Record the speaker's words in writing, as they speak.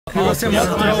Você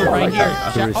mostrou right here.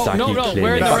 Oh, no,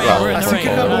 we're in the ring. We're in the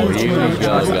ring. Here we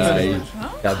go, guys.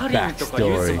 The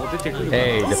backstory.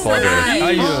 Hey, the father.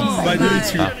 vai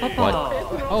direitinho. What?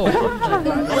 Oh.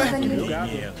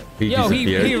 Yo,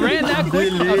 he ran that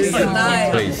quick.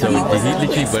 Wait, so did he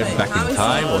literally went back in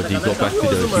time, or did he go back to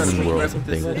the human world or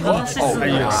something?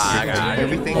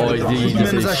 Or did he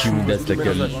just assume that's like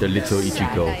the little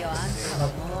Ichigo?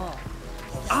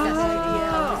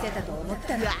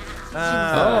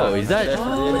 Oh, is that?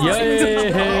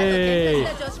 Yay!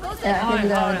 I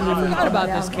forgot about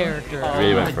this character.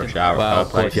 Really went for a shower. Wow, of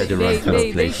course he had to run to the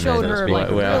They place. showed her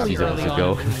like Where else really he's supposed to early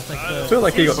go? on. It's like I feel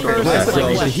like he got So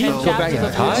did he go back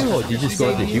in time, or did he just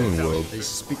go to the human world? He's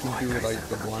speaking through like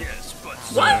the blunt.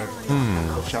 What?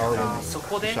 Shower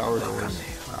doors.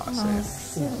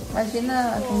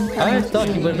 Imagina. I thought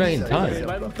he went back in time. Wait,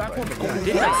 what the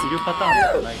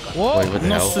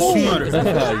hell?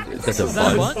 That's a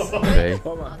bunt. Okay.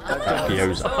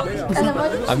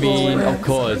 I mean, of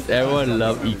course, everyone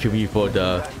loves Ikumi for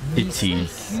the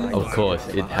titties. Of course,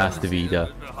 it has to be the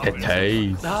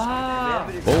titties.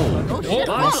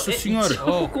 Nossa senhora.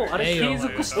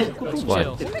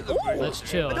 What? Let's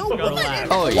chill. Relax.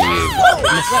 Oh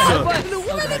yeah.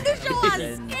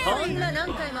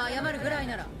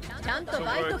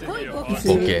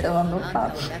 Okay.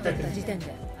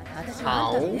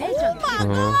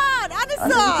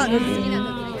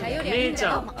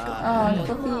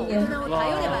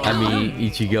 I mean,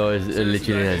 Ichigo is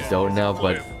literally an adult now,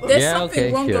 but yeah, okay,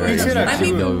 sure. I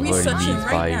mean, know what he means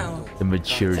by the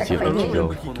maturity of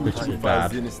Ichigo. Which is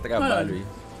bad.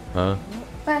 Huh?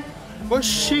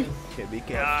 Oxi.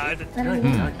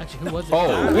 Actually, who was it?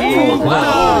 Oh,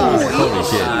 wow! Holy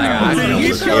shit!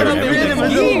 Isso é hora dele,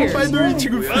 mas é o pai do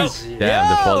Ichigo fez. Damn,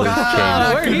 the father's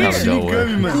Caraca, changed out of nowhere.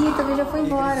 mano. Ih, também já foi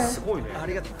embora.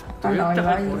 Ah, não, ele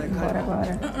vai embora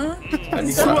agora.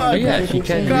 Oh, yeah, she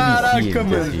can't really see him,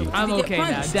 does she? I'm okay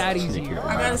now. Daddy's here.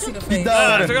 I gotta see the face. Da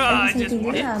hora. Eu não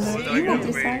entendi nada. E o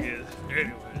outro sai?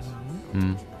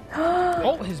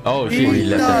 Oh, his Oh, shit, he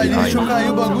left that Eita, ele deixou behind. cair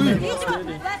o bagulho.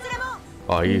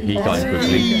 Oh, he got it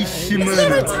quickly. Ixi,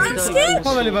 mano.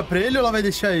 Qual vai levar pra ele ou ela vai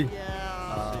deixar aí?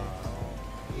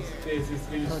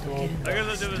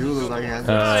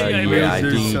 Yeah, I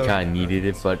think he kind of needed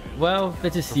it, but well,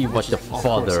 let's just see what the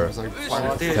father tell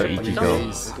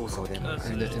Ichigo.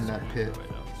 In that pit.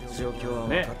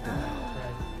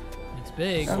 It's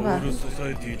big.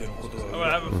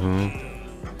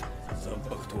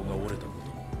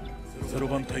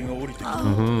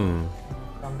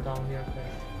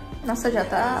 Nossa, já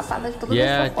tá apada de todas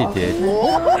Yeah, as it fofocas.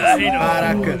 did.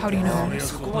 Caraca. How do you know?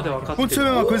 Aconteceu a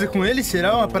mesma coisa com ele?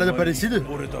 Será uma parada parecida?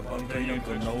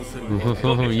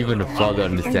 Even the father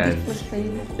understands.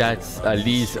 That's at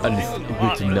least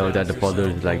good to know that the father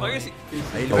is like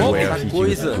aware of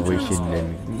Ichigo's situation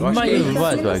and might even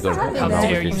was like How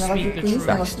dare you speak the truth?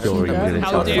 backstory.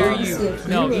 How dare you?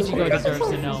 No, Ichigo deserves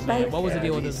to know, man. What was the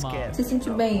deal with his mom? Se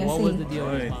sentiu bem, What was the assim, deal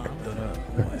with his mom?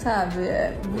 sabe?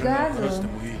 É bugado.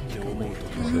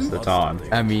 It's just the time.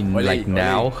 I mean, like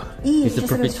now is the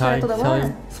perfect time to tell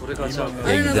him.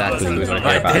 Exactly.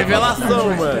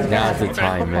 Revelação, mano. Now's the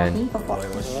time, man.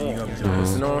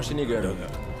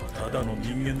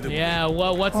 Yeah,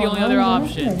 well, what's the only other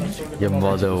option? Your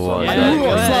mother was. Yeah, go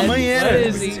Sua ahead. mãe era. What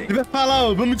is he? Ele vai falar,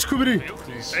 ó, vamos descobrir.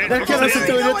 Será que a nossa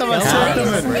teoria tava certa,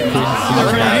 mano?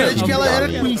 Acho que ela era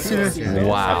Quincy, né?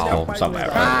 Wow.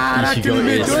 Caraca, ele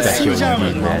meteu assim já,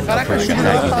 mano. Caraca, achou que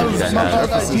ela tava uma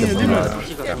pausazinha ali, mano.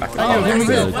 Aí, ó, vamos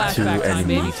ver. Flashback,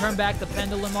 baby. Turn back the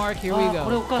pendulum mark. Here we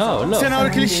go. Oh, Você na hora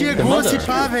look. que ele chegou, se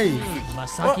pá, velho.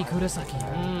 Masaki Kurosaki.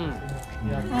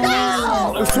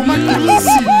 Eu sou uma Quincy.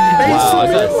 É isso Wow, I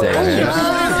mesmo. gotta say,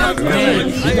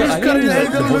 man. Os caras já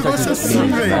revelam um negócio assim,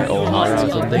 velho. Ohara or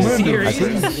something. I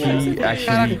think she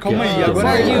actually calma aí, gets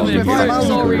agora the eu role vou of falar Masaki,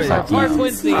 maluco, velho. Mark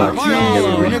Quincy. but she never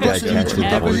O really got a negócio chance to de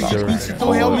coisa de voice Quincy, her. então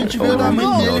realmente veio da mãe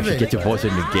dele, No, she velho. gets to voice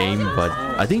it in the game, but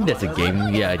I think that's a game.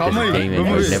 Yeah, that's Calma a aí, game, and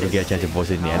vamos I ver. never get a chance to voice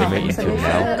it in the anime until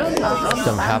now.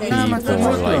 So I'm happy for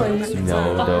like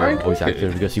the voice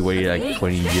actor because he waited like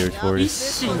 20 years for it.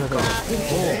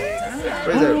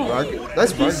 What is that?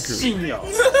 That's Raku.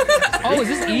 Oh, is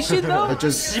this Isshin though? I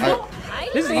just.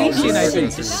 This is Isshin, I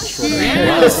think. Yeah,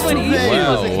 Wow, this is when Isshin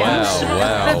was Wow, a wow,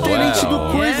 cat. É tenente do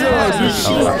wow. coisa, ó, do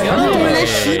Shiba. Não, ele é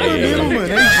Shiba mesmo, mano.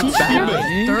 É Isshin Shiba.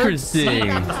 Interesting.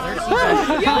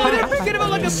 Yo, they're picking him up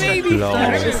like a baby. No.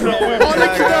 Olha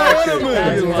que da hora,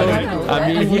 mano. I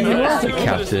mean, he was the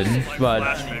captain, but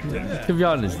to be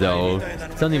honest though,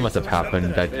 something must have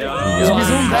happened that, he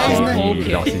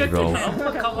lost his role.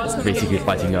 Basically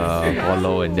fighting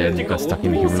Apollo and then got stuck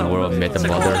in the human world, met the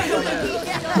mother.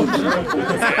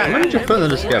 Why did you put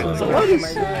them together?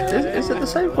 Is it the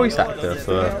same voice actor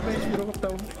for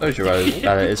Ojiro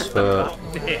that it is for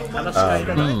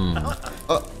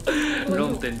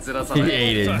He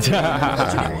ate it.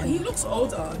 He looks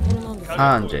older.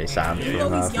 Sanjay-san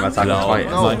from Attack on No,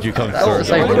 Titan? Manju comes first.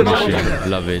 same Holy one. shit,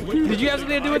 love it. Did you have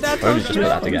something to do with that? Why don't you just put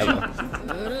that together?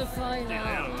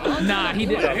 Nah, he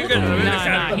did.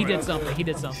 Nah, he did something. He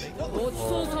did something.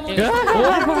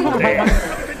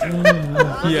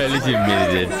 Yeah, at least he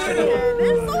admitted it.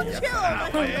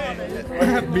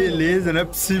 Beleza, não é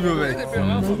possível, velho.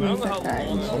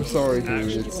 I'm sorry,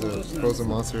 dude. It's a Frozen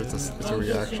Monster. It's a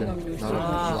reaction, not a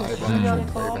live action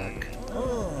playback.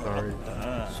 Sorry.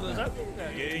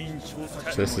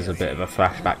 So this is a bit of a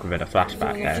flashback within a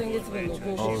flashback there.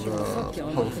 Oh, the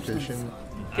holification.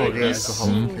 Oh, yeah, it's a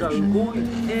holification.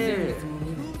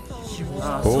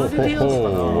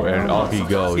 Oh, and off he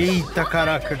goes. Eita,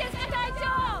 caraca.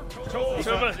 い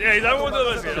や、いらんこ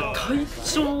とですけど。隊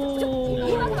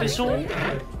長でしょ。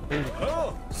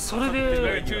それで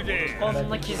あん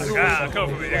な傷を。You can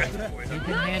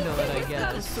handle it, I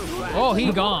guess. Oh,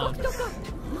 he gone.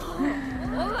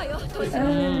 や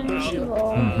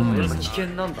っぱ危険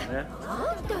なんだね。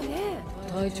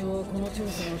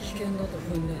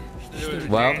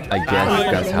 Well, I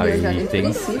guess that's how he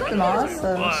thinks.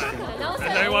 Nossa.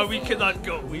 We cannot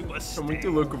go. We must. We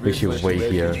should wait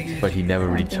here, but he never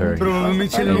returned.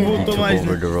 Provavelmente ele não He voltou took mais,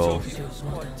 over né? the role.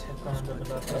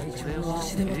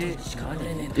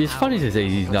 It's funny to say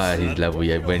he's not at his level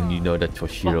yet when you know that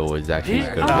Toshiro was actually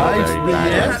going to be a very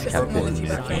badass captain in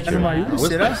the future.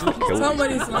 Será?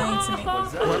 Somebody's lying to me.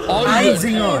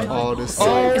 Aizinho! Oh, this. Is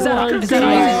that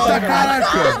Eita,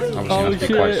 caraca! Oh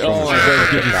shit! Oh,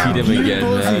 that's good to see them again,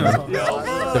 man.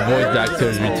 The voice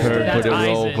actors returned for the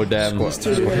role for them. Oh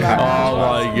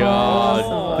my god,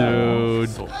 dude!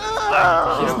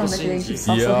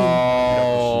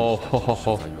 Yo!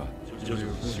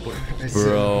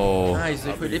 Bro,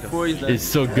 it's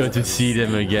so good to see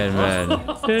them again, man.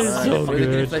 It's so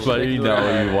good. But you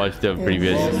know, you watch the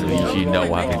previous Bleach, you know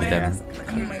what happened to them.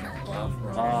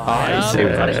 I see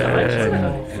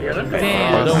what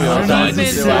Although we all died in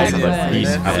slide, but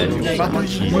these men,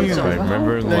 Jesus Christ,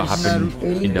 remembering what happened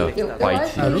in the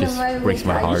fight, it just breaks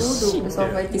my heart.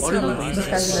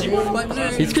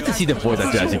 It's good to see the boys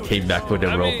that actually came back for the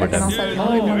role for them,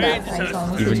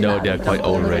 even though they're quite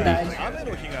old already.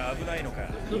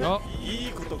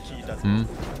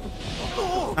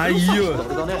 Aí, ó.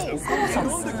 No.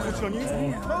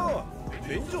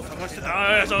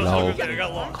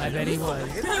 I bet he was.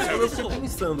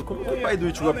 Pensando, como o pai do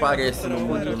Ichigo aparece no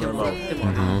mundo normal?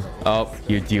 Oh,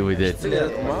 you deal with it.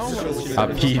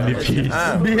 I'm peeing the piece.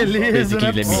 Beleza,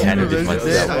 Basically, let me handle this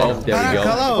myself. Oh, there we go.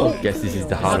 Caraca, Oh, guess this is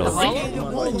the hollow.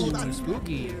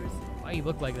 Spooky. Why you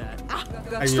look like that?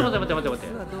 ちょっと待って。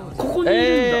ここにいるん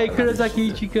Hey, だ。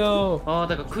 Kurosaki Ichigo. ああ、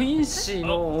だからクイーンシー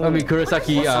の。 I mean,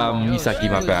 Kurosaki, Misaki,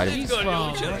 my bad.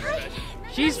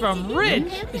 She's from rich.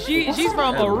 She's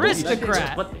from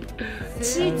aristocrat.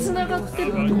 血繋がってる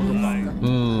ってことか。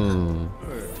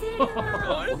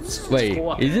Wait,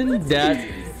 isn't that?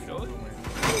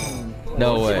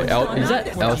 No way. Is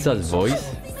that Elsa's voice?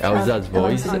 Elsa's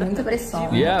voice?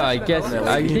 Yeah, I guess.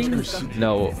 I think.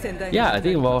 No. Yeah, I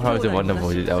think Valhouse and Wonder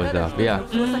voice is Elsa. Yeah.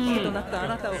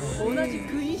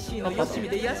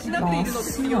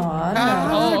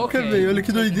 Caraca, velho, olha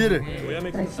que doideira.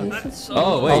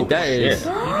 Oh wait, that is.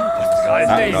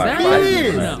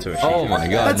 Oh my Tá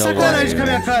god, de no sacanagem com a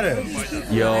minha way. cara.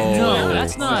 Yo. No,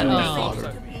 that's not.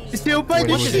 Esse é o pai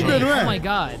do Shida, não Oh é? my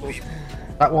god.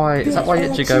 Is that why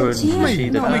Ichigo and Shida Calma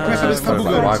aí, como é que eles ficam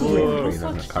bugando? rivalry between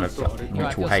them, kind of I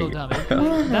mutual feel so hate? dumb.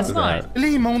 That's not. Ele é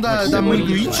irmão da mãe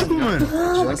do Ichigo, mano?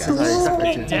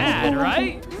 Dad,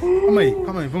 right?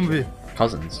 Calma aí, vamos ver.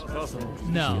 Cousins.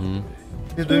 No.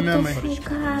 Perdoe minha mãe.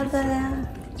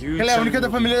 Ela é a única da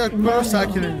família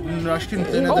Kurosaki, né? Eu acho que não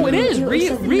tem nada a Oh, it ver. is.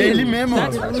 É ele mesmo, ó.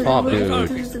 Oh,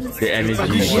 dude. The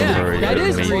energy is Yeah, that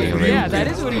is amazing. real. Yeah, that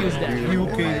is what he was there.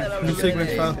 Ryuken, não sei como é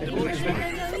que fala.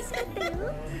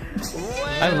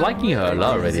 I'm liking her a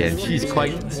lot already, and she's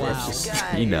quite,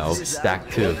 you know,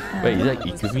 stacked too. Wait, is that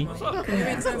Ikumi?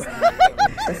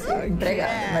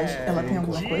 Empregada, mas ela tem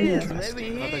alguma coisa?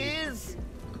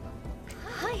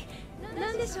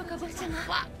 何でしょうか、坊ちゃ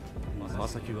ま。ま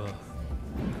さきは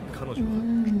彼女は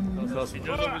母さん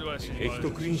はエヒト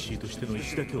クインシーとしての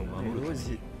石だけを守るため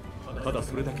にただ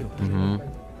それだけのために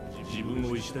自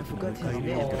分を石だけを迎え入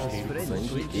れようとしている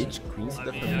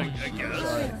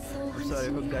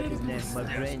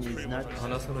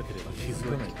話さなければ気づか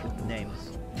ない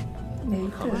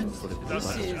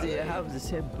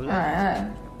Ah,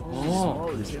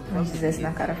 Mas dizer assim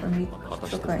na cara foi meio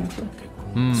chocante.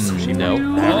 No.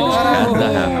 That's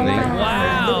not happening.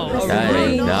 Wow. That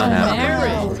is not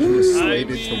happening. He was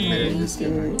slated to marry this guy.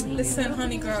 Listen,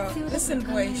 honey girl. Listen,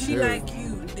 boy. She like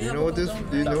you. You know what this?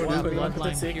 Do you know what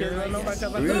this?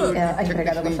 É, a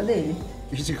empregada gosta dele.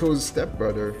 Ichigo's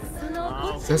stepbrother.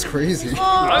 That's crazy.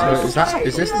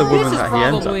 Is this the woman that he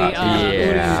ends up Probably,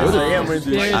 Yeah.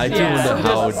 I do wonder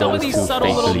how some of those these two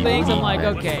subtle little fakely things, meet, I'm like,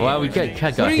 man. okay. Well, we got Ryu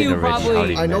him already. probably- How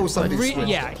did I know that, something but- switched.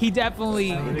 Yeah, he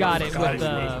definitely got it with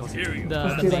the Os maiden.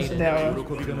 dela.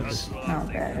 Não,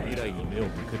 pera.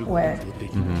 Ué.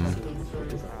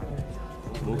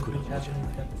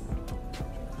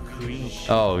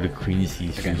 Oh, the Queen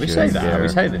sees. We say that. We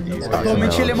say that he's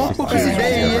Atualmente ele é mó poucas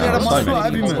ideias e ele era mó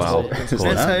suave, mano. Wow.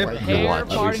 Nessa época. Hair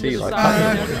parting to the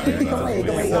side.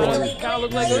 Kinda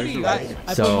look like Udi.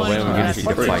 I So put when one are we gonna see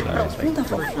the fight? Muita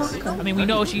fofoca. I mean, we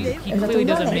know he clearly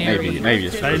doesn't marry. Maybe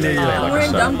it's like a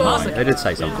son. They did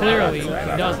say something. Clearly, he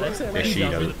about doesn't. the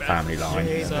Shiba family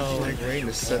line. So, Rain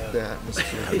to set the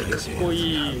atmosphere.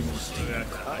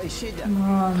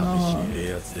 Mano.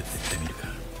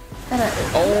 Cara,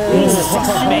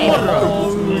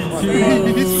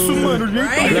 Isso, mano. O jeito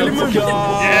que ele mandou.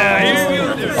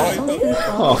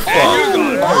 Oh fuck!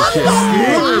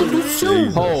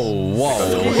 Oh, wow.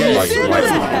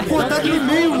 Pô, tá aqui no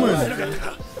meio, mano.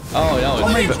 Oh no,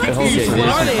 it's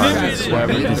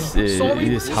whatever this is,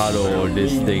 this huddle or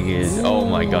this thing is. Oh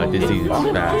my god, this thing is fast.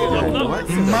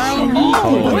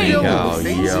 Holy cow, What yo.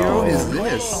 is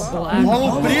this?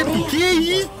 Rolo preto, que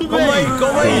isso, velho?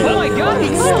 oh my god, he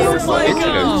looks like a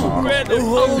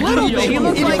little bit. He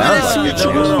looks like the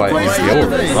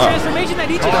transformation that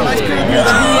Ichigo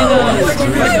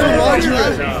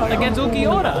did against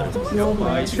Ukiura. A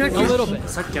little bit.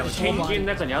 さっき研究の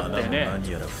中にあったよね。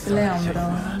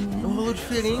 lembram? Um rolo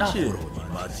diferente.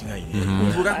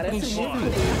 Um buraco preenchido.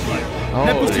 Não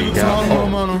é possível que isso não arrumou,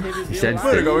 mano. Sense Mano,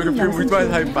 it. agora eu fiquei muito mais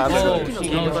hypado. She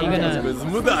As coisas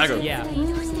mudaram. Yeah.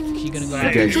 She gonna go.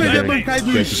 Guess you're gonna,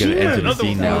 guess you're gonna enter the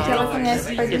scene Que now. ela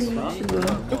conhece o pai do Ichigo.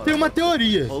 Eu tenho uma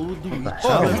teoria. Mas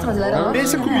ela era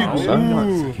Pensa comigo. Que não é O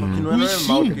normal,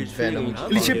 Isshin, porque é diferente.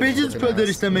 ele tinha perdido os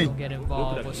poderes também. Get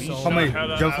involved with so Calma aí,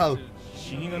 já falo.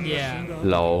 Yeah.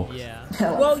 Lol. Yeah.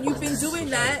 Well, you've been doing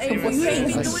that and you ain't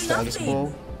been Like doing status nothing.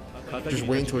 quo. Just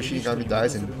wait until Shinigami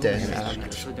dies and then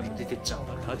act. それでも出てっちゃう。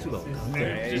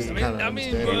 Just kind of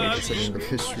understanding considering the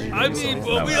history. I mean,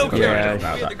 well, we don't Yeah,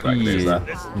 care. he is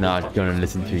not gonna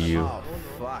listen to you.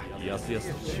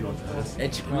 É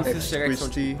tipo isso, será que são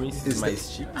tipo Princes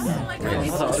mais chiques?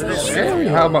 Scary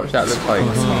how much that looks like.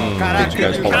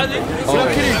 Ichigo's whole. Eu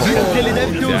acredito que ele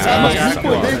deve ter usado algum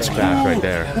poder, tipo, Back right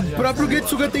there. o próprio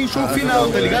Getsuga tem show final,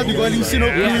 tá ligado? Igual ele ensinou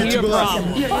pro Ichigo lá.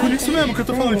 Por isso mesmo que eu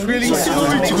tô falando, tipo, ele ensinou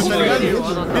o Ichigo, tá ligado?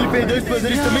 Ele perdeu os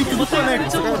poderes também, tudo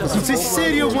conecta. Não sei se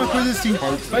seria alguma coisa assim,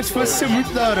 mas se fosse ser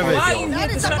muito da hora, velho. Why you here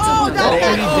distracted? That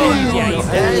guy did.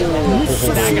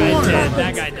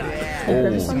 That guy died. Oh,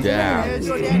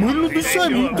 damn. Mano do céu, é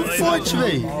muito forte,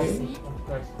 velho.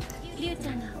 リュウち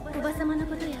ゃんのおばさまの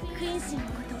ことやクイーン氏のこ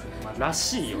と、ら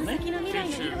しいよね。先の未来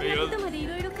のいろんなことまでい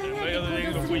ろいろ考えて行動す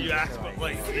る。すごく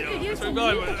リュウちゃんにいい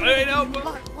こ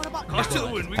と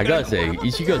I gotta say,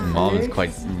 Ichigo's mom is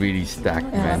quite really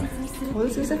stacked, man. Foi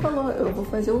isso que você falou, eu vou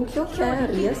fazer o que eu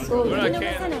quero, e é sobre. Eu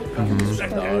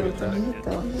tô irritando.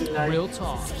 Real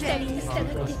talk.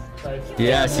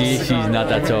 Yeah, see, she's not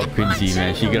that tough, Quincy,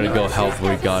 man. She's gonna go help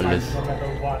regardless.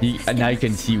 And now you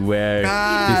can see where this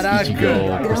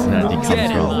Ichigo personality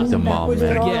comes from, the mom,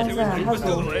 man.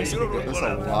 That's a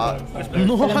lot.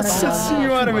 Nossa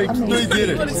senhora, velho, que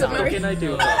doideira.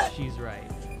 She's right.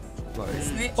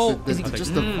 Oh,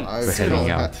 just the vibes.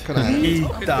 heading out.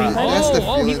 Eita. That's the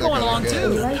Oh, he's feeling going I along get. too.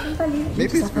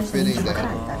 Maybe it's befitting that.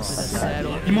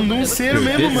 E mandou um cero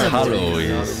mesmo, This mano. hollow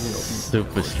is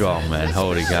super strong, man.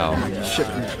 Holy cow.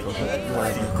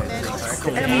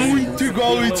 É muito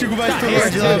igual o Ichigo Vice to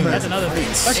Lord lá, mano.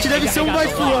 Acho que deve ser um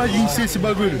Vice to Lord em si, esse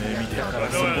bagulho.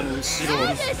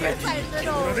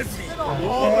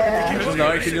 Na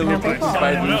hora que ele lutou com os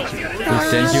pais do Ichigo. We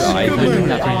send you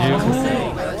Aizen, I presume.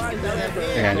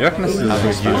 Yeah, do you reckon this is I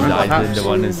presume Aizen, the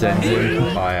one that sends him.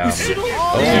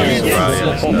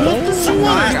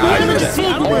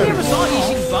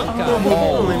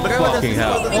 Oh, fucking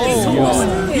hell.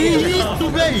 Que isso,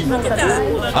 velho?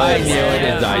 I knew it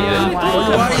is Aizen. Of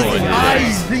course it is.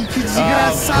 Aizen, que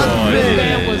desgraçado,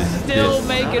 velho. Was still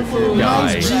making food. Guy,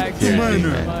 Maldito, seriously, mano.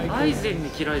 man. アイゼンに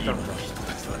切られたんだ。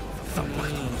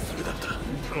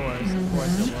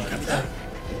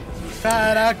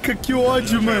 Caraca, que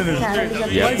ódio, mano.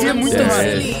 Mas é muito Yeah,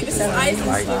 raro. This is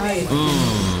Aizen's story.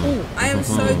 I am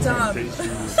so dumb.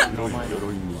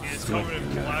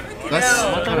 That's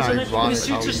kind of ironic how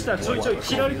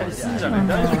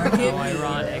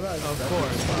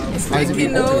It's like, you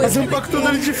know, Mas o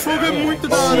impactador de fogo é muito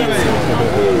da hora, velho.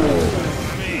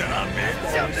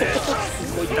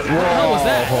 What was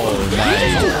that?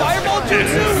 Fireball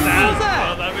jutsu! How's that?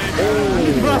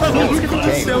 Maluco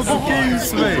do céu, o que é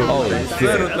isso, velho?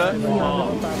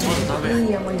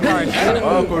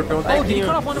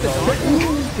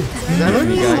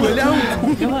 Ele é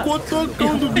um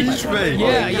cotocão do bicho, velho.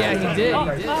 Yeah, he did.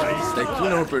 Daqui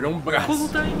não, perdeu braço.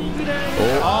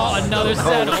 Oh, another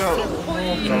setup.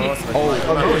 Oh,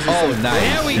 nice.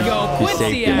 There we go.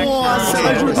 Quincy action. Nossa, ela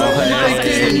ajudou ele, velho. Que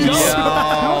isso?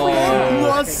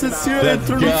 Nossa senhora,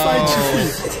 entrou no fight,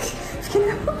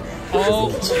 filho.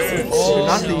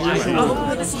 Not the usual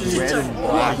red and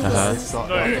black that I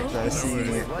see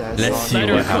in Let's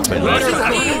see what happens.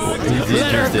 He's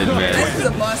interested, man.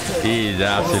 He's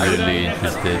absolutely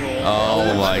interested.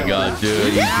 Oh my god,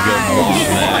 dude, he's got bomb,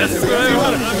 man.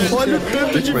 Olha o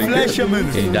tanto de flecha,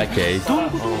 mano. In that case.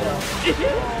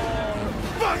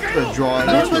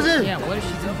 Vamos fazer.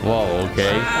 Whoa,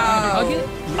 okay.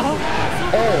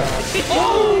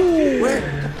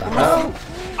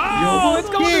 Oh, it's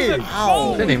going to the...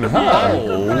 Didn't even hurt.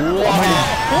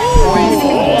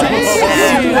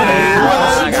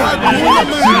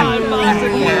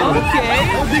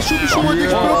 Deixa o bicho morder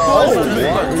de propósito,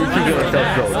 velho.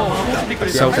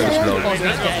 Self-explode.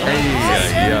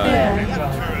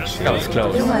 That was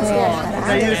close.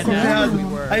 Aí ele ficou errado.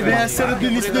 Aí vem a cena do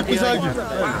início do episódio.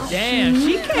 Damn,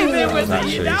 she came in with that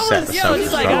was,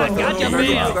 she's like, I got you,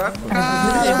 man.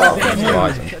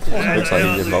 Looks like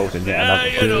he's involved in yet another.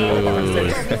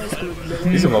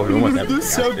 He's involved in one of Meu Deus do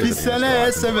céu, que cena é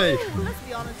essa, velho?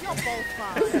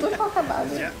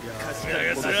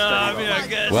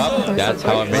 Well, that's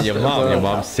how I met your mom. Your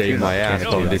mom saved my ass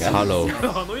from this hollow.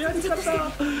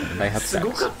 They have sex.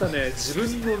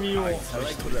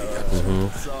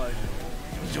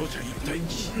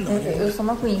 Eu sou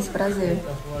uma Queen, prazer.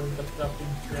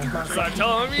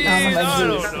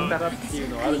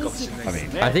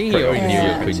 I think he already knew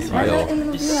your Quincy though.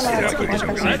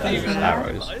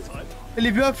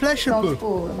 Ele viu a flecha, Então, pô.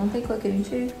 tipo, não tem cor que a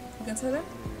gente...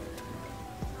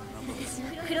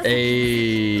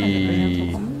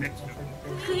 Hey.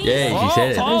 Yeah, he said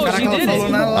it. Caraca, ela falou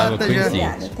na lata já.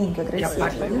 Tem que agradecer.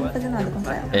 Eu não vou fazer nada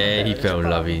contra ela. Yeah, he fell in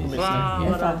love. Ele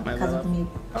fala, casa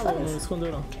comigo. Só isso.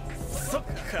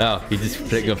 Oh, he just gonna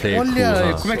play it cool,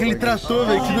 Olha, huh? como é que ele tratou,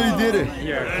 velho? Que doideira.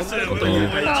 You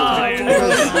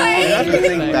have to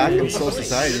think back in Soul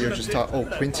Society, you're just taught, oh,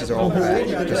 Quincy's are all bad.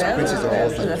 Because Quincy's are all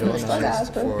the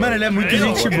villainized for... Mano, ele é muito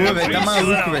gente boa, velho. Tá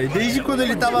maluco, velho. Desde quando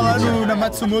ele tava lá na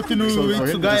Matsumoto e no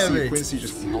Itsugaya, velho. Quincy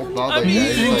just helped out like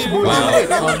Muito gente boa.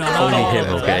 Only him,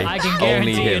 okay? I can guarantee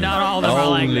Only you, him. not all of them are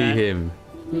like Only that. him.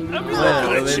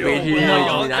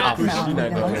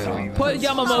 Put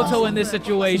Yamamoto in this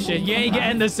situation. You ain't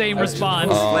getting the same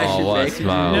response. Oh, what's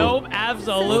my... Nope,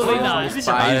 absolutely not.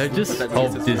 I just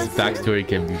hope this backstory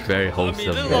can be very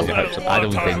wholesome. I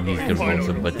don't think he's gonna be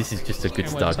wholesome, but this is just a good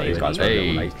start. Hey,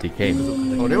 they came.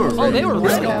 Oh, they were ready. They were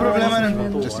ready.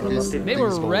 Just in case They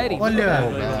were ready. Olha.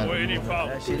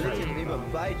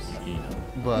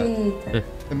 But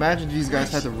imagine these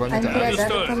guys had to run into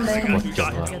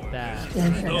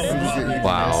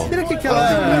Wow. Será que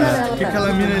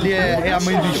aquela mina ali é a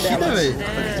mãe do Ishida, velho?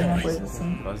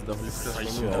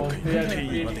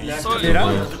 Será?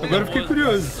 Agora eu fiquei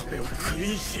curioso.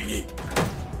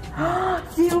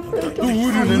 Do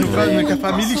Uru, né? No caso, né? Que é a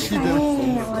família Ishida.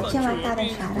 Ela tinha matado a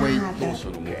charada.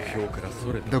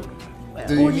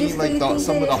 Do you mean like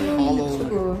some of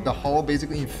the hollow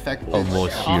basically infected?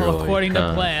 Almost All hero. according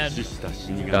to plan.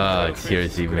 God,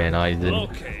 seriously, man, Aizen.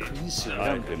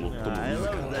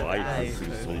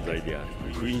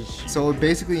 So it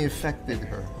basically infected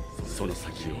her. So is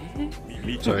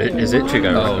it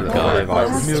trigger? Oh god, of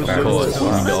course, no,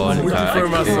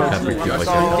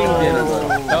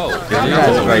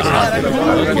 That's a very sad thing.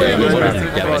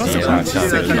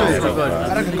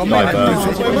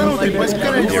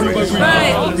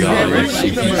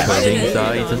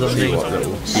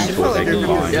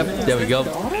 Yep, there we go.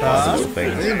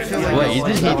 Wait,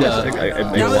 isn't he the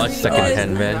watch second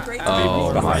hand man?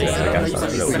 Oh my god.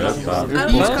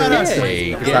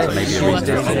 Okay. That's maybe a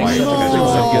reason why.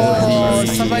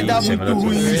 Nossa, vai dar muito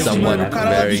ruim isso, mano. O cara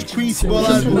lá dos Queens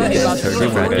bolado.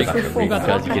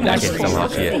 Because you can somehow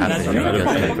see it happening.